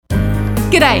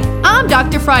G'day, I'm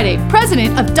Dr. Friday,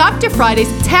 president of Dr. Friday's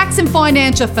Tax and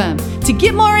Financial Firm. To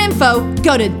get more info,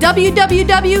 go to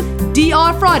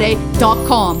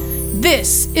www.drfriday.com.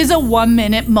 This is a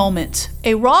 1-minute moment.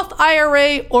 A Roth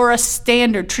IRA or a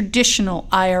standard traditional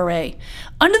IRA.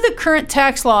 Under the current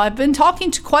tax law, I've been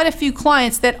talking to quite a few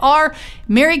clients that are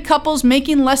married couples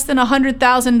making less than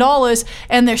 $100,000,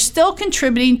 and they're still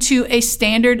contributing to a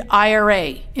standard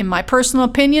IRA. In my personal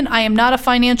opinion, I am not a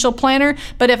financial planner,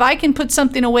 but if I can put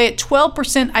something away at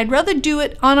 12%, I'd rather do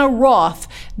it on a Roth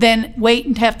than wait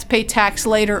and have to pay tax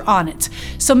later on it.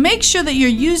 So make sure that you're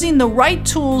using the right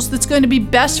tools that's going to be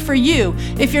best for you.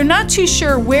 If you're not too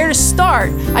sure where to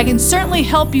start, I can certainly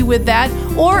help you with that.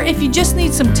 Or if you just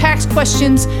need some tax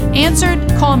questions answered,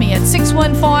 call me at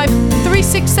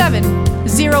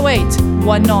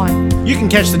 615-367-0819. You can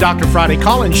catch the Dr. Friday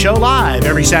call-in show live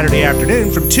every Saturday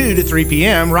afternoon from 2 to 3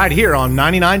 p.m. right here on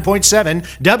 99.7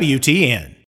 WTN.